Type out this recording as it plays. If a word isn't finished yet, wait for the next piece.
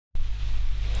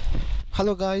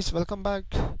Hello guys, welcome back.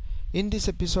 In this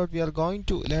episode we are going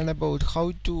to learn about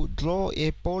how to draw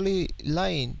a how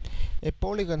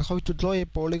to draw a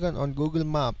polygon on Google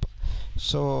Map.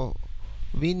 So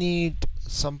we need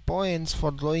some points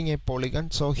for drawing a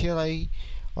polygon. So here I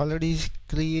already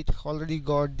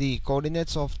got the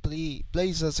coordinates of 3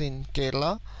 places in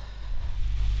Kerala.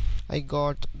 I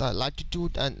got the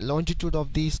latitude and longitude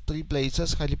of these 3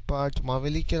 places: Haripad,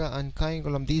 Mavelikara and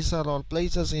Kayangulam. These are all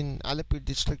places in Alappuzha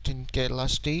district in Kerala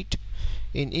state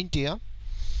in India.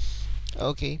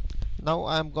 Okay, now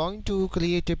I am going to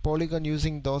create a polygon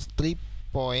using those 3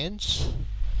 points.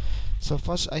 So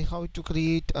first I have to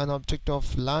create an object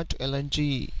of lat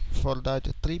lng for that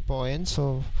 3 points.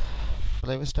 So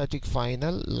private static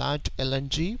final lat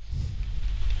lng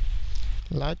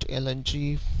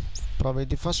provide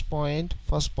the first point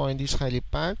is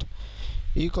helipad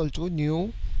equal to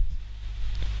new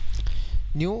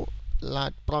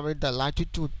provide the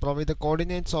latitude, provide the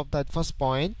coordinates of that first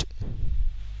point.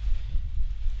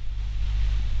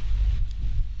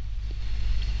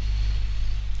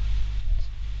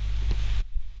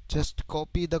 Just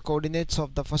copy the coordinates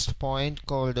of the first point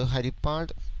called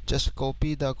Haripad. Just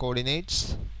copy the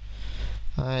coordinates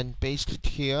and paste it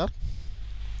here.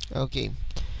 Okay,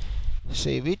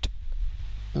 save it.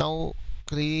 Now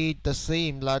create the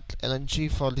same lat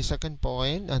lng for the second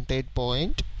point and third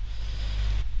point.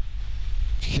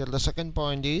 Here the second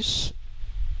point is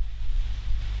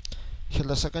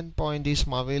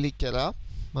Mavelikara.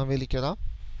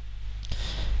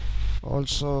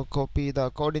 Also copy the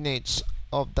coordinates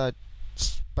of that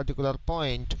particular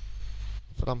point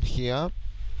from here.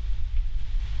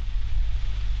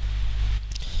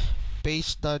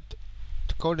 Paste that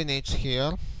coordinates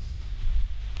here.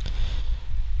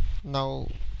 Now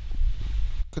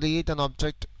create an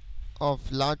object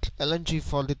of lat lng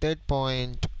for the third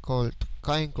point called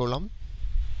Kayangulam.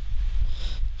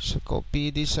 So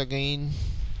copy this again,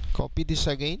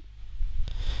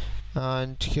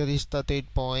 and here is the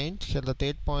third point. Here the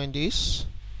third point is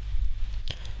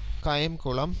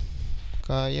Kayangulam.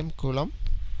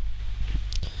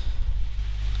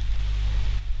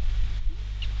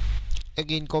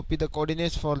 Again copy the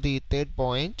coordinates for the third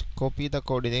point, copy the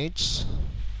coordinates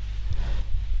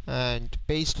and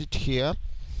paste it here.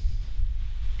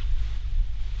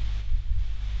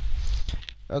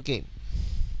 Okay,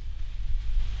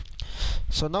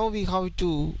 so now we have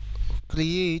to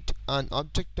create an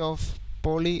object of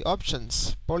poly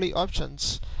options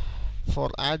for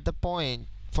add the point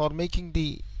for making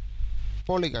the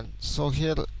polygon. So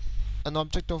here an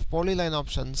object of polyline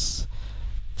options.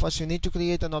 First you need to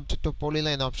create an object of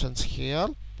polyline options here.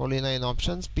 Polyline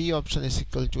options, p option is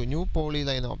equal to new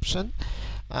polyline option,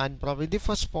 and provide the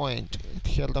first point.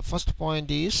 Here the first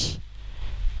point is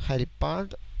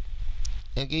Haripad.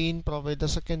 Again provide the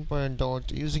second point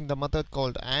dot using the method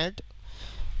called add,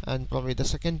 and provide the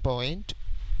second point.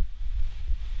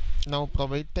 Now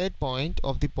provide third point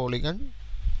of the polygon.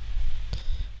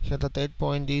 Here the third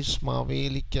point is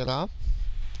Mavelikara.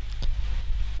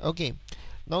 Okay,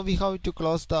 now we have to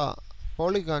close the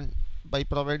polygon by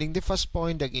providing the first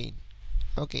point again.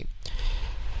 Okay,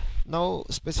 now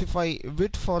specify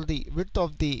width of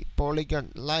the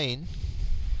polygon line.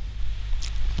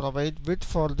 Provide width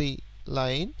for the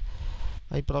line.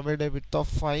 I provide a width of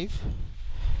 5,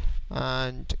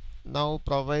 and now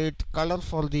provide color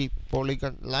for the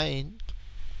polygon line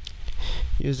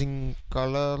using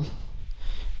the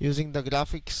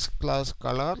graphics class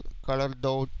color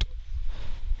dot.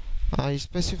 I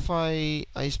specify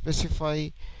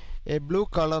a blue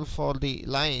color for the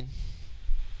line,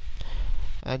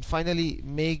 and finally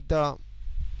make the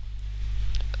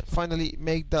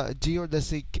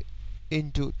geodesic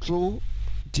into true.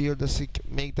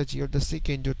 Make the geodesic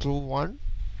into true 1.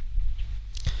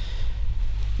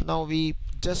 Now we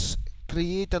just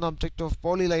create an object of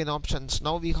polyline options.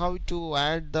 Now we have to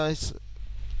add this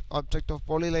object of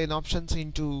polyline options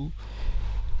into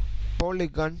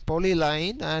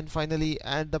polyline, and finally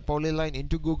add the polyline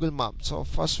into Google Map. So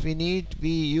first we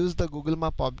use the Google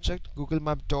Map object, Google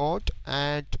Map dot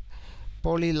add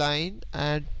polyline,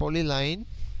 and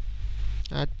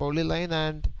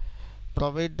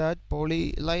provide that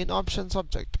polyline options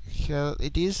object. Here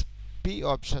it is p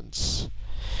options.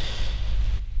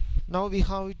 Now we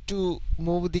have to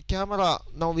move the camera.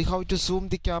 Now we have to zoom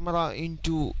the camera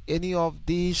into any of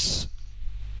these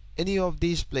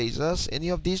places.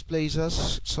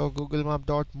 So Google Map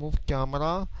dot move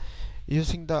camera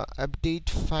using the update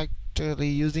factory,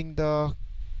 using the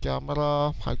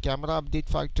camera update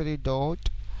factory dot.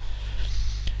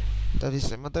 There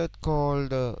is a method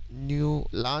called new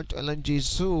lat lng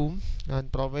zoom,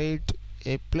 and provide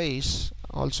a place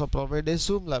also provide a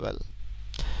zoom level.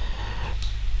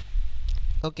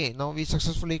 Okay, now we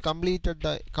successfully completed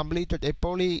a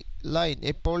polyline,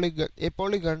 a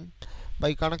polygon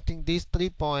by connecting these 3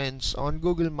 points on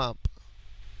Google Map.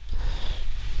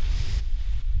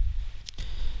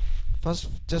 First,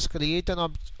 just create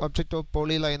an object of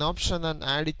polyline option and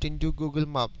add it into Google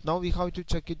Map. Now we have to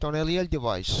check it on a real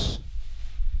device.